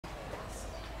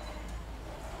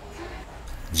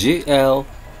GL.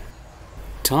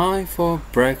 Time for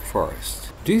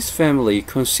breakfast. This family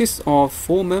consists of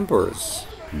 4 members.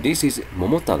 This is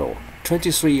Momotaro,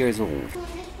 23 years old.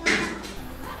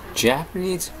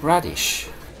 Japanese radish.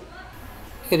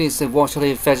 It is a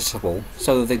watery vegetable,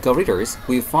 so the gorillas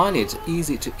will find it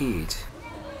easy to eat.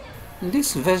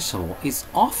 This vegetable is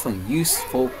often used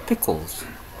for pickles.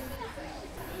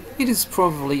 It is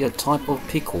probably a type of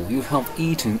pickle you have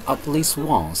eaten at least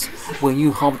once when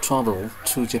you have traveled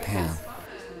to Japan.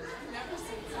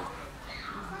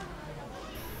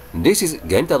 This is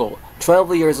Gentaro,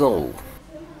 12 years old.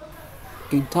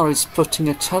 Gentaro is putting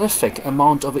a terrific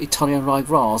amount of Italian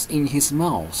ryegrass in his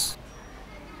mouth.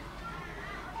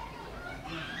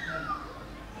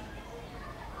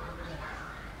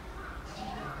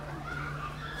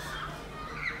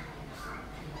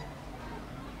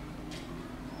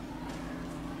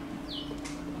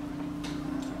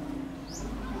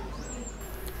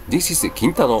 This is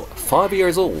Kintaro, 5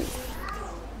 years old.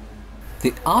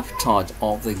 The appetite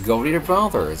of the gorilla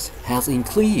brothers has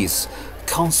increased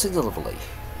considerably.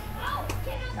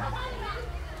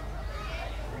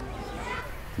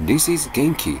 This is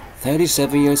Genki,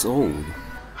 37 years old.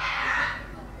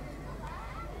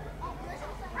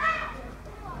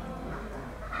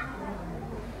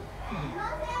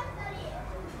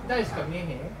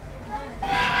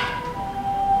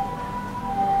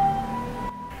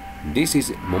 This is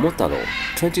Momotaro,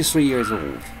 23 years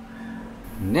old.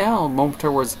 Now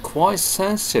Momotaro was quite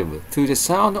sensitive to the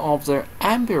sound of the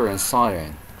ambulance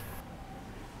siren.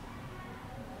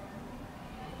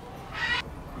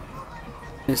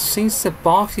 And since the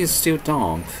box is still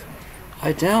damp,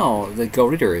 I doubt the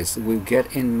gorillas will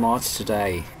get in much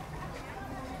today.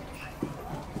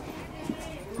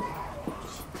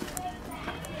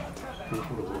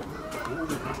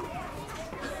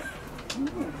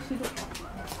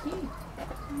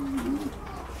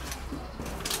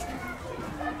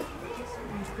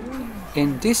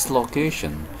 In this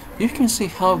location, you can see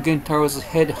how Gentaro's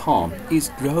head hump is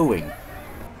growing.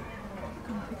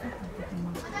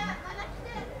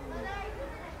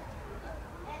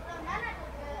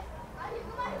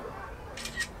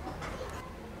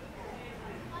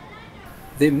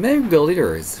 The male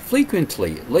gorillas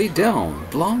frequently lay down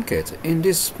blankets in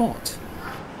this spot.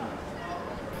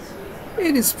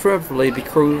 It is probably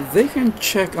because they can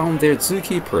check on their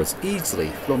zookeepers easily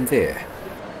from there.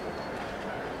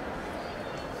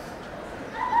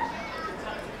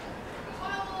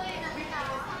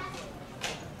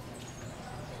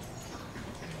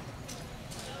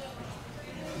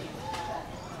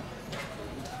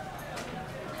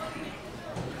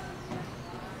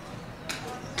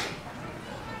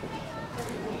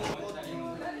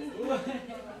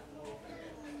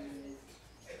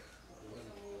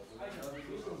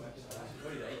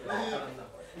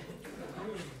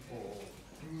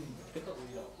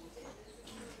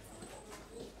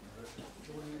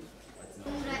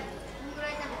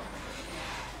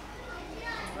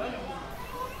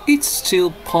 It's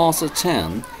still past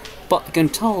 10, but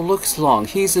Gentaro looks like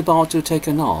he's about to take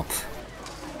a nap.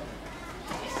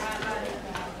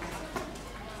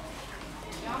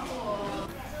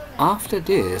 After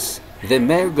this, the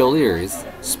male gorillas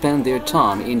spend their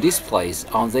time in this place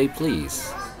as they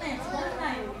please.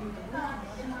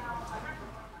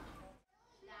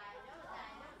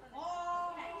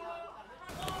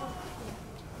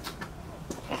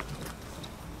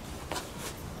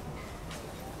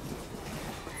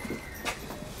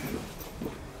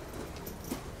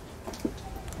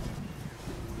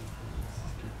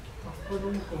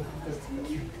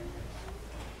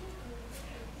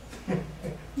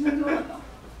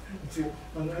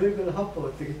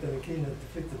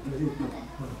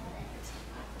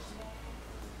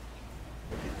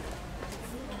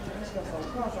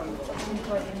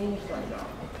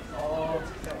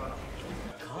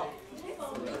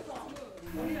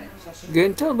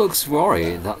 Gentaro looks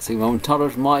worried that the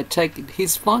Momotaro might take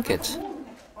his blanket.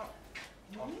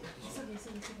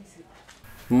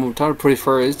 Momotaro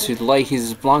prefers to lay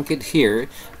his blanket here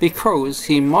because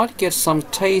he might get some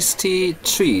tasty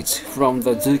treats from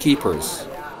the zookeepers.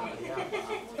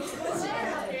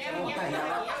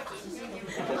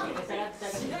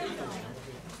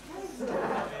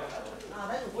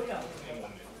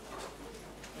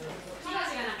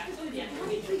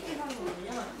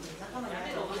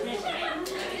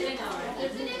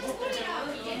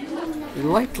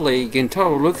 Lately,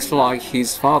 Gentaro looks like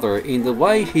his father in the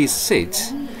way he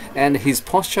sits, and his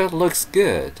posture looks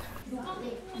good.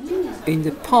 In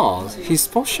the past, his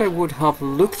posture would have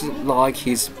looked like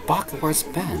his back was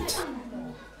bent.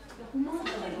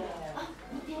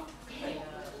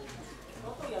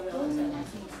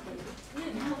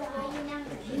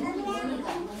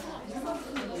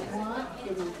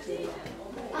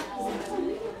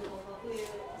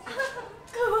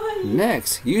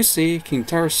 Next, you see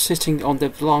Kintaro sitting on the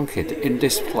blanket in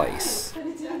this place.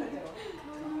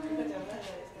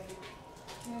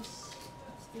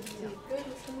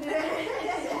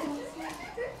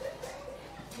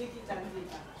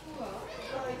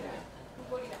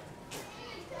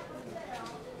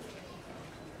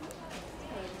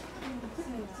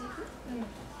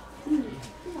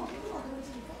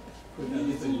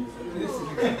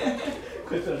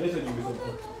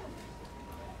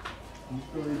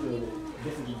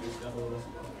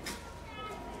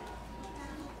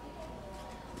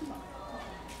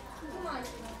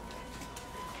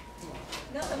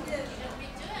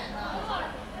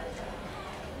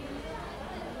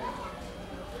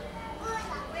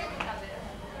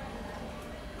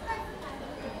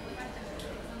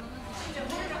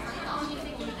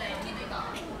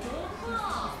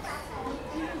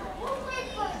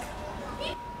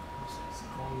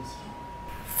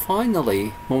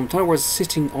 Finally, Momotaro was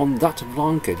sitting on that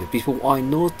blanket before I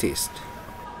noticed.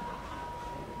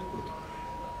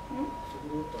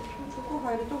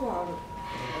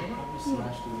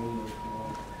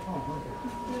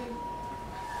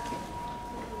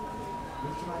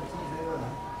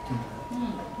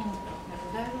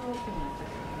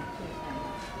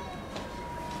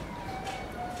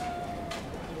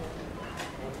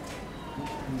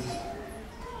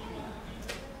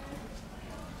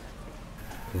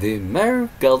 The male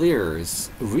gorillas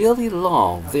really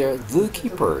love their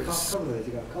zookeepers.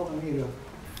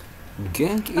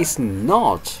 Genki is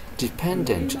not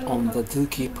dependent on the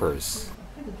zookeepers.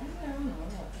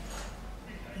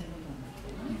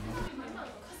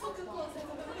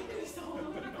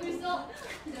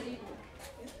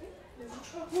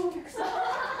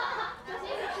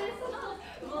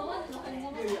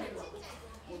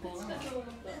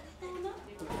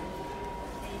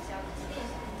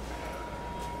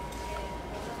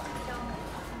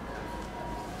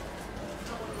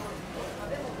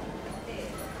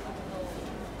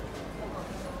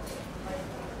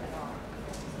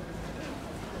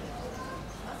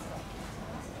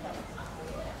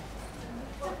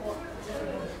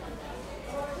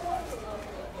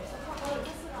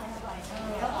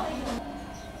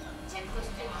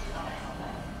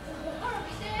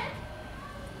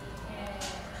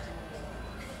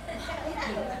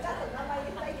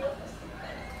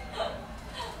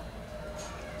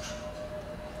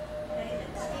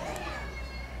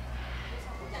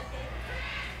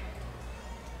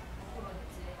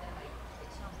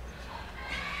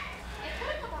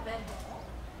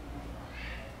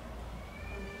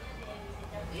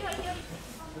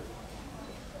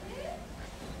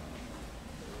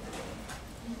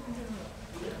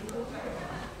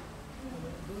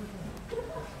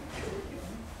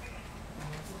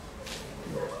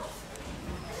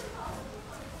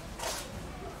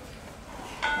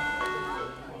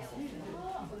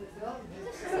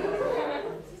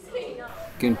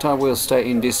 Gentaro will stay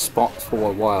in this spot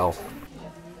for a while.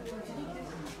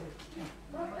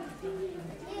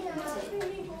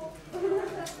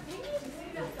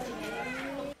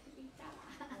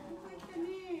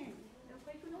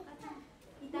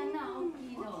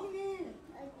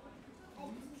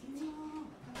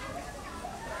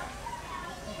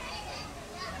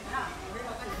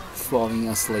 Falling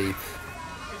asleep.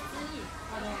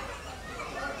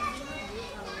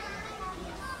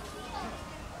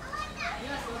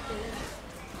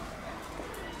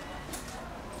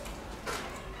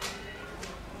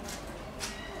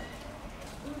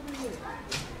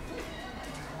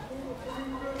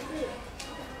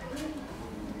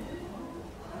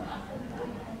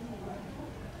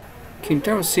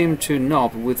 Kintaro seemed to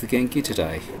nod with Genki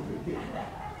today.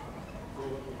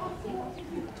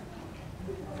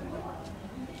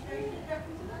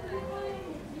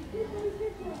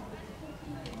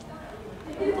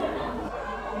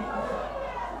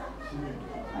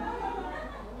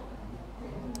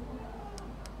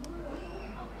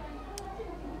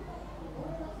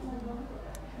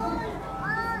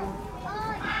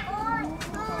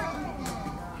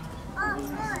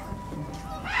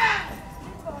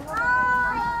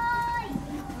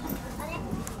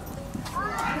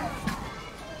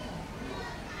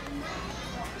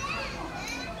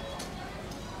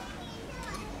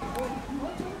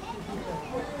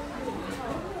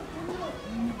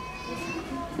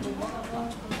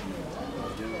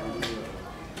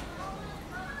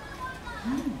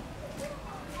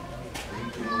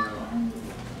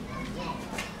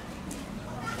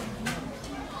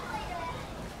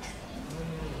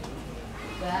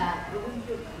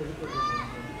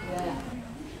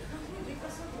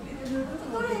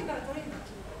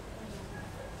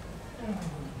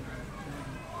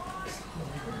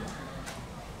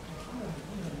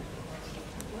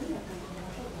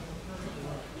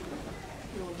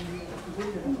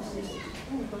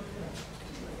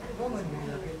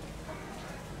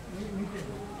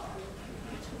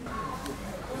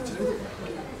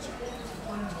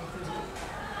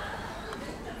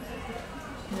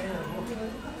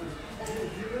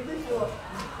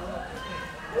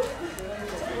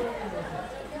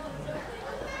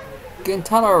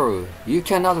 Gentaro, you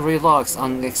cannot relax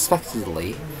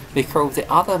unexpectedly because the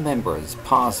other members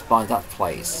pass by that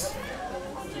place.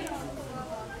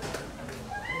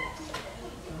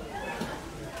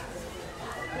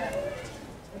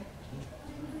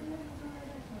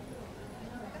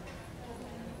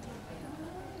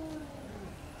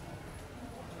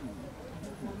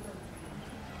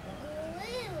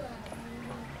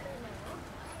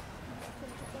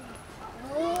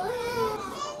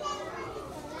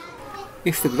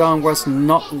 If the ground was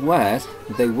not wet,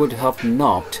 they would have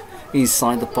knocked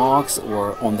inside the box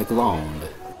or on the ground.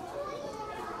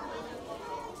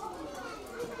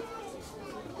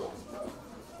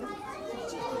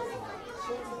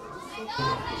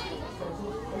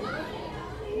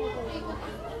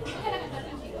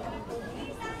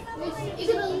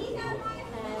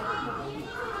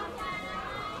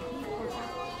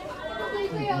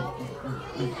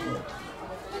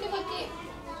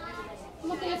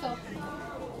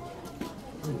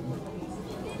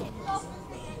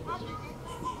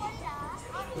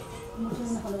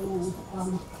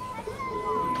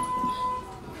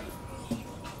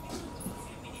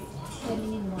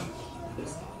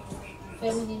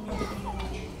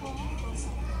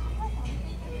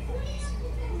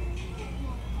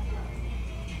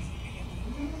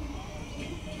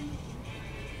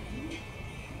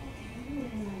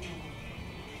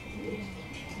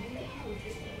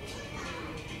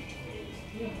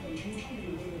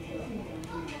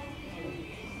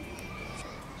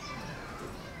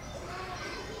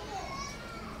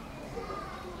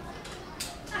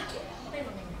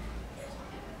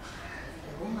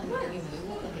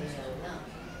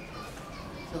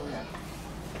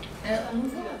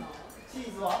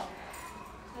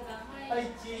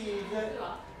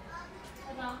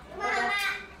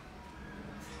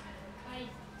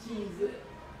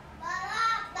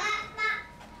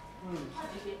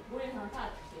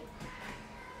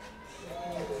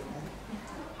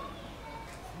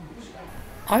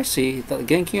 I see that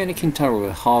Genki and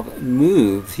Kintaro have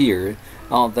moved here.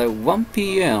 The 1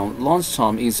 p.m.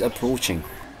 lunchtime is approaching.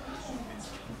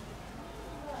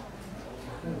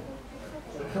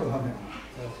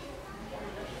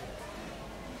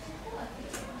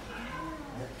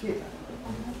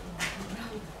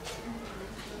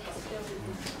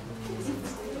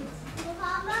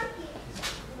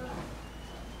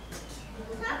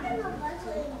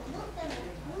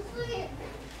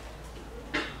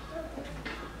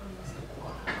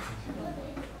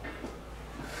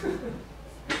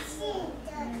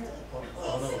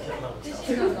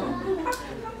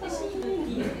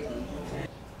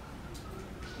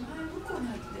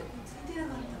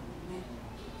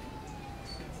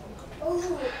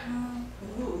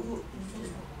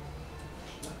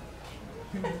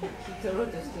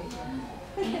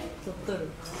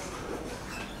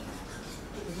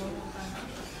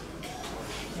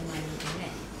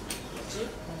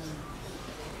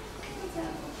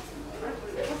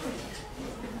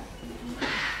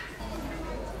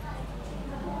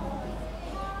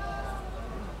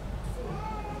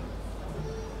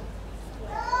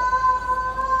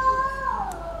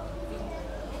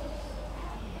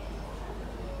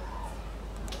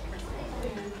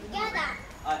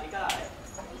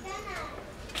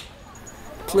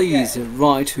 Please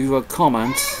write your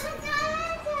comments.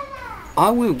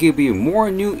 I will give you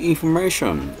more new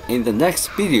information in the next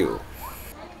video.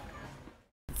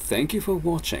 Thank you for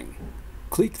watching.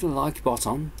 Click the like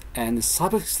button and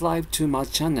subscribe to my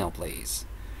channel, please.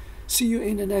 See you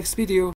in the next video.